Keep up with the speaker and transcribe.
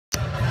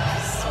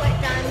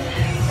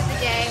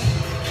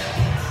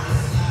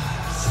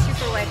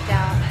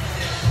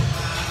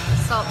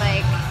salt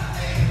bike.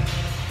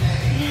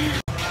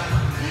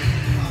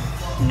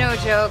 No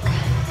joke.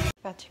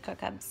 About to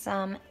cook up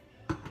some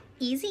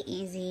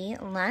easy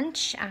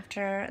lunch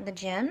after the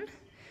gym,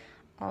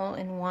 all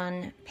in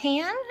one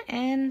pan,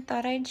 and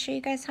thought I'd show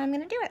you guys how I'm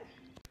gonna do it.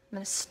 I'm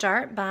gonna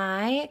start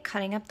by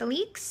cutting up the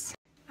leeks.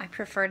 I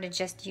prefer to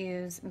just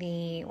use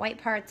the white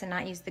parts and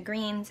not use the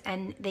greens,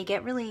 and they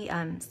get really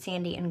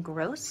sandy and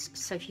gross.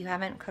 So if you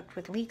haven't cooked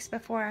with leeks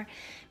before,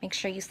 make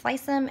sure you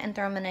slice them and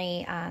throw them in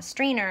a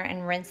strainer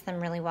and rinse them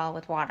really well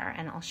with water,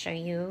 and I'll show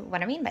you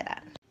what I mean by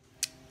that.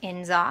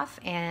 Ends off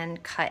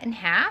and cut in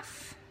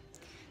half.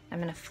 I'm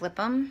gonna flip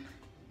them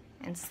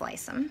and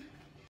slice them.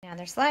 Now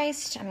they're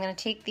sliced, I'm gonna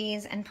take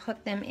these and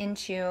put them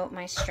into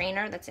my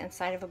strainer that's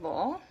inside of a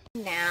bowl.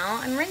 Now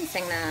I'm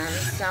rinsing them.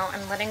 So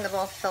I'm letting the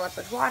bowl fill up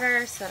with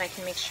water so that I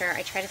can make sure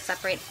I try to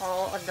separate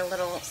all of the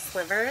little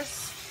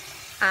slivers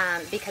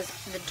because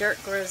the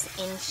dirt grows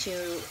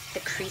into the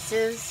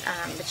creases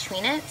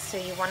between it. So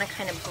you wanna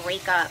kind of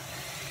break up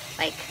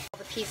like all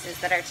the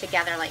pieces that are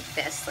together like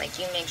this. Like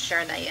you make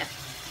sure that you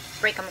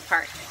break them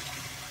apart.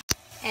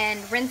 And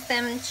rinse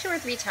them 2 or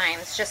 3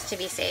 times just to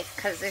be safe,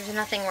 because there's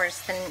nothing worse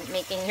than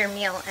making your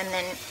meal and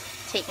then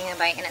taking a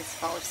bite and it's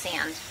full of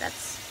sand.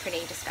 That's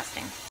pretty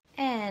disgusting.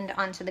 And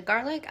onto the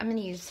garlic. I'm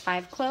gonna use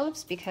 5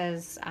 cloves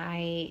because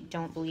I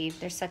don't believe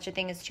there's such a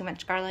thing as too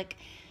much garlic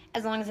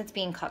as long as it's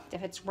being cooked.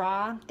 If it's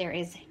raw, there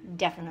is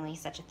definitely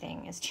such a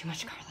thing as too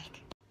much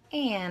garlic.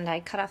 And I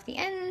cut off the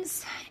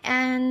ends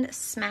and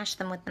smash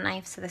them with the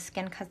knife so the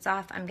skin cuts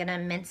off. I'm gonna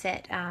mince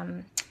it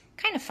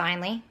kind of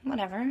finely,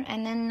 whatever,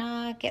 and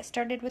then get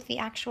started with the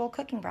actual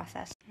cooking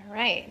process. All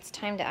right, it's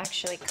time to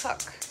actually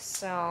cook.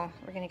 So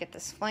we're gonna get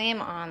this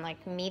flame on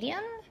like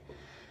medium,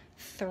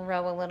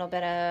 throw a little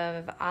bit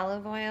of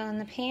olive oil in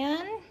the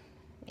pan.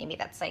 Maybe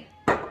that's like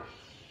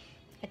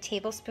a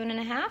tablespoon and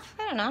a half,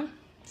 I don't know,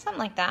 something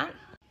like that.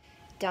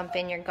 Dump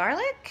in your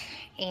garlic,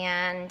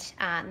 and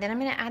then I'm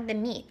gonna add the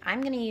meat.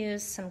 I'm gonna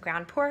use some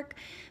ground pork,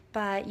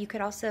 but you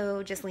could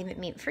also just leave it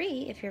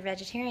meat-free if you're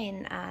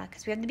vegetarian,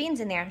 because we have the beans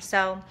in there,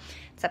 so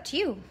it's up to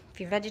you. If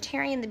you're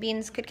vegetarian, the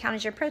beans could count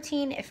as your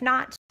protein. If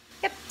not,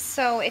 yep.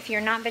 So if you're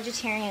not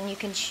vegetarian, you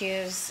can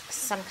choose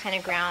some kind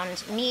of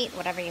ground meat,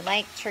 whatever you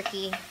like,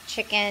 turkey,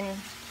 chicken.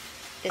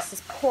 This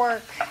is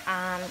pork.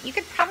 You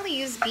could probably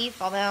use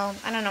beef, although,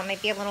 I don't know, it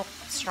might be a little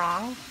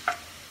strong.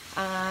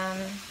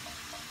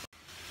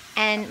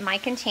 And my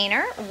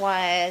container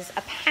was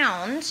a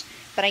pound,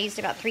 but I used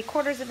about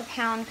 3/4 of a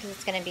pound because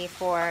it's gonna be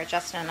for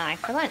Justin and I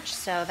for lunch.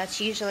 So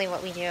that's usually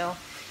what we do.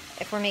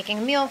 If we're making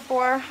a meal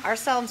for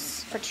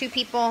ourselves, for 2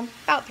 people,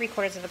 about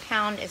 3/4 of a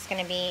pound is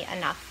gonna be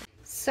enough.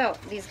 So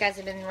these guys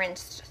have been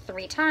rinsed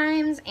 3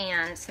 times,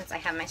 and since I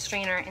have my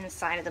strainer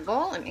inside of the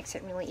bowl, it makes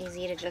it really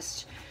easy to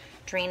just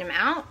drain them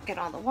out, get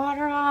all the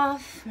water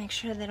off, make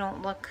sure they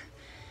don't look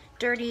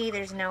dirty.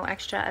 There's no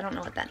extra, I don't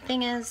know what that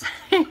thing is.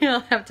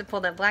 You'll have to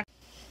pull that black.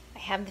 I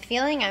have the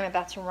feeling I'm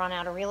about to run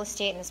out of real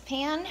estate in this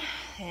pan,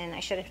 and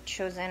I should have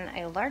chosen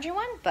a larger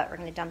one, but we're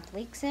gonna dump the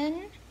leeks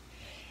in,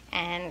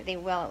 and they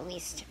will at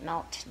least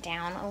melt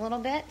down a little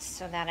bit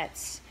so that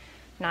it's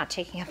not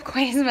taking up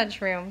quite as much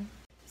room.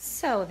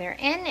 So they're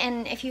in,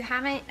 and if you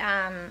haven't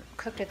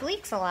cooked with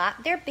leeks a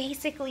lot, they're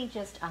basically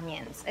just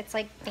onions. It's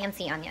like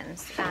fancy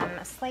onions,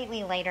 a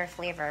slightly lighter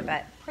flavor,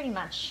 but pretty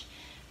much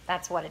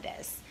that's what it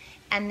is.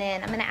 And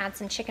then I'm gonna add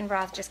some chicken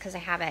broth just because I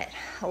have it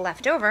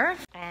left over.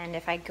 And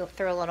if I go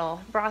throw a little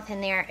broth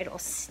in there, it will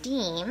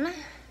steam,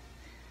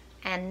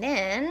 and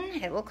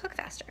then it will cook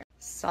faster.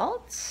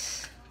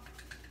 Salt.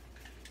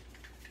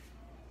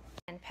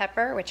 And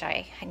pepper, which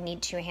I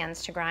need 2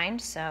 hands to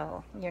grind,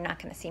 so you're not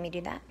gonna see me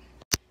do that.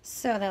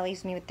 So that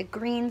leaves me with the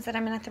greens that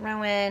I'm gonna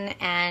throw in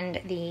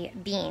and the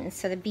beans.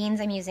 So the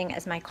beans I'm using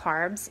as my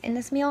carbs in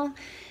this meal.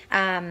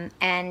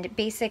 And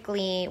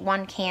basically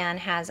 1 can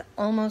has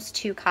almost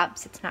 2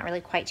 cups. It's not really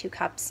quite 2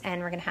 cups,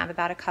 and we're gonna have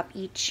about a cup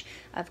each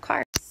of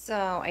carbs.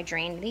 So I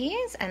drained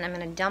these, and I'm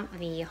gonna dump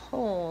the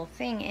whole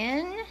thing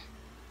in.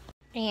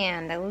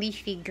 And the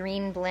leafy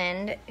green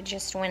blend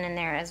just went in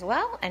there as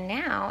well. And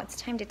now it's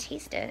time to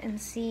taste it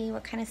and see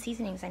what kind of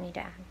seasonings I need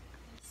to add.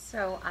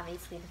 So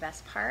obviously the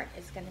best part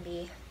is gonna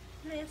be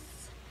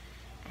this,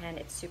 and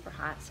it's super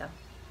hot, so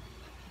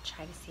I'll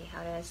try to see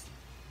how it is.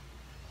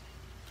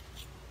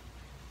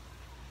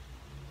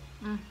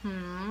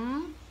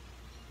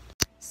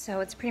 So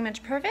it's pretty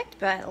much perfect,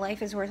 but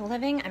life is worth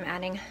living. I'm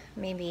adding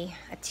maybe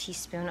a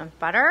teaspoon of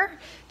butter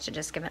to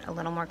just give it a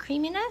little more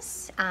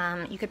creaminess.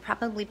 You could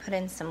probably put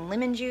in some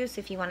lemon juice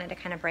if you wanted to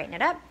kind of brighten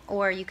it up,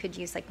 or you could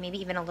use like maybe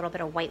even a little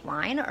bit of white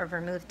wine or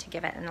vermouth to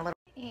give it a little.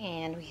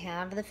 And we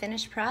have the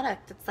finished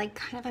product. It's like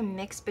kind of a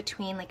mix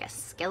between like a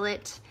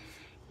skillet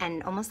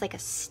and almost like a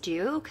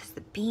stew, because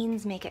the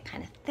beans make it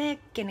kind of thick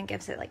and it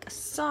gives it like a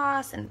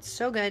sauce, and it's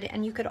so good.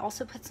 And you could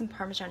also put some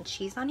Parmesan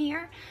cheese on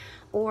here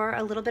or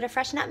a little bit of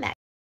fresh nutmeg.